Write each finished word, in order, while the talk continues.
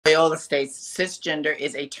Loyola states, cisgender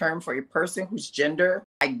is a term for a person whose gender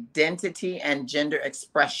identity and gender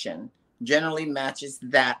expression generally matches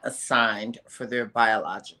that assigned for their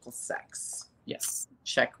biological sex. Yes.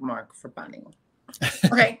 Check mark for Bunny.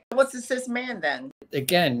 Okay, what's a cis man then?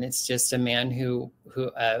 Again, it's just a man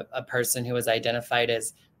a person who is identified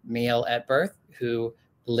as male at birth, who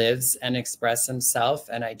lives and expresses himself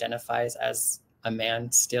and identifies as a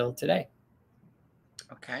man still today.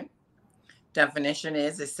 Okay. Definition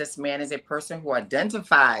is a cis man is a person who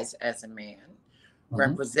identifies as a man,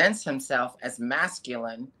 represents himself as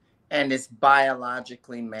masculine, and is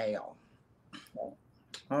biologically male.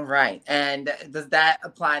 All right. And does that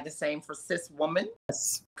apply the same for cis woman?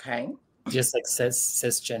 Yes. Okay. Just like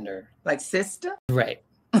cisgender. Like sister? Right.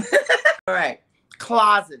 All right.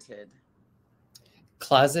 Closeted.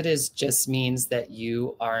 Closeted just means that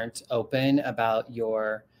you aren't open about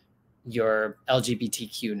your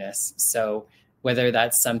LGBTQ-ness. So whether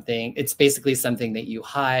that's something, it's basically something that you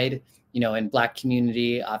hide. You know, in Black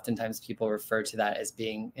community, oftentimes people refer to that as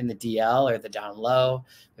being in the DL or the down low.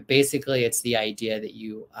 But basically, it's the idea that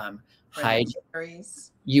you hide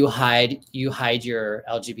your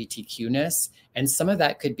LGBTQ-ness. And some of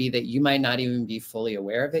that could be that you might not even be fully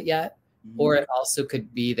aware of it yet. Or it also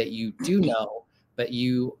could be that you do know, but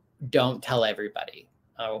you don't tell everybody.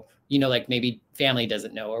 You know, like maybe family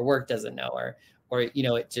doesn't know or work doesn't know, or you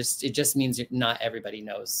know, it just means not everybody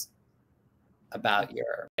knows about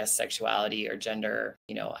your sexuality or gender,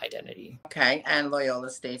 you know, identity. Okay. And Loyola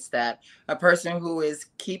states that a person who is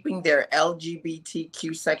keeping their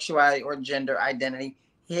LGBTQ sexuality or gender identity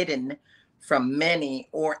hidden from many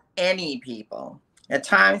or any people. At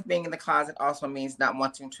times, being in the closet also means not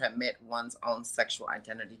wanting to admit one's own sexual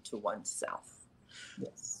identity to oneself.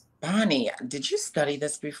 Yes. Bonnie, did you study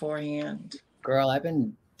this beforehand? Girl, I've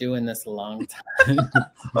been doing this a long time.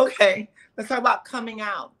 Okay. Let's talk about coming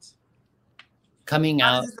out. Coming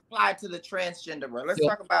out. How does this apply to the transgender world? Let's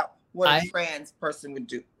talk about what a trans person would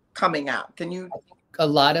do. Coming out. Can you? A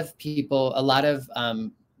lot of people, a lot of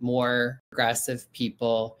more progressive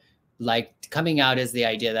people, like coming out is the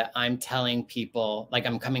idea that I'm telling people, like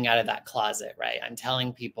I'm coming out of that closet, right? I'm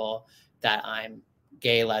telling people that I'm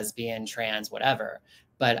gay, lesbian, trans, whatever.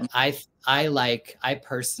 But I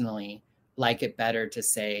personally like it better to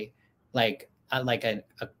say like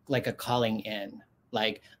a calling in.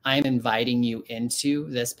 Like I'm inviting you into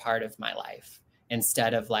this part of my life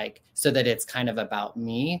instead of like, so that it's kind of about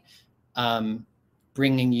me,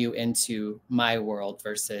 bringing you into my world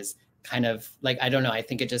versus kind of like, I don't know. I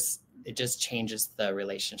think it just changes the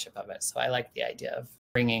relationship of it. So I like the idea of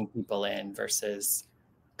bringing people in versus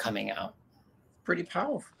coming out. Pretty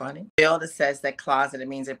powerful, Bunny. Loyola says that closeted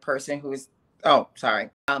means a person who is,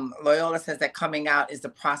 Loyola says that coming out is the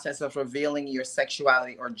process of revealing your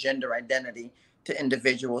sexuality or gender identity to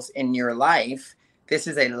individuals in your life. This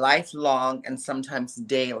is a lifelong and sometimes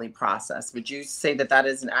daily process. Would you say that that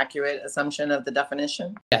is an accurate assumption of the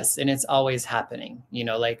definition? Yes, and it's always happening, you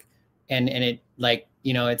know, like, and it like,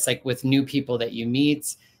 you know, it's like with new people that you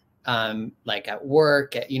meet, like at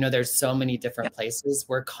work, you know, there's so many different places.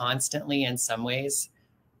 We're constantly in some ways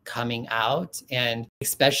coming out. And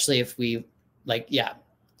especially if we like, yeah,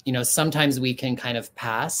 you know, sometimes we can kind of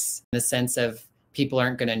pass in the sense of people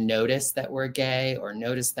aren't going to notice that we're gay or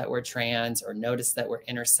notice that we're trans or notice that we're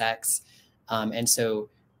intersex. And so,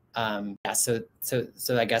 yeah, so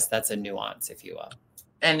I guess that's a nuance, if you will.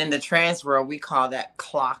 And in the trans world, we call that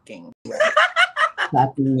clocking.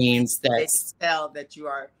 That means that they tell that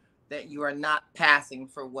you are not passing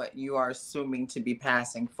for what you are assuming to be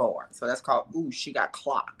passing for. So that's called, ooh, she got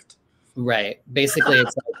clocked. Right. Basically,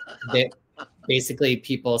 it's like basically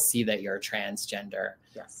people see that you're transgender.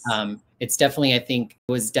 Yes. It's definitely, I think,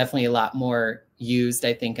 it was definitely a lot more used,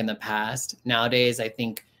 I think, in the past. Nowadays, I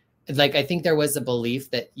think there was a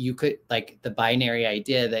belief that you could, like the binary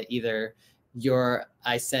idea that either you're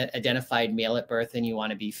identified male at birth and you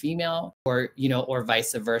want to be female, or, you know, or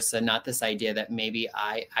vice versa. Not this idea that maybe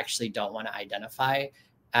I actually don't want to identify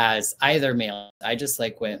as either male. I just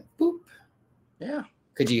like went boop. Yeah.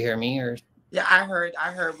 Could you hear me? Or yeah, I heard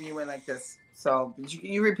when you went like this. So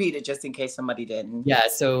you repeat it just in case somebody didn't. Yeah.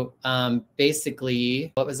 So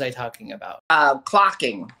basically, what was I talking about?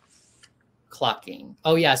 Clocking.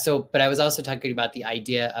 Oh yeah. So, but I was also talking about the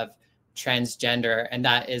idea of transgender, and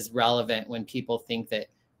that is relevant when people think that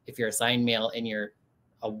if you're assigned male and you're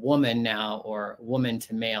a woman now, or woman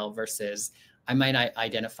to male, versus I might not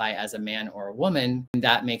identify as a man or a woman, and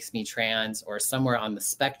that makes me trans or somewhere on the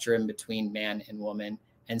spectrum between man and woman.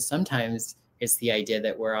 And sometimes it's the idea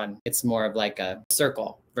that it's more of like a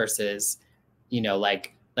circle versus, you know,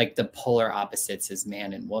 like the polar opposites is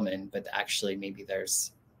man and woman, but actually maybe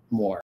there's more.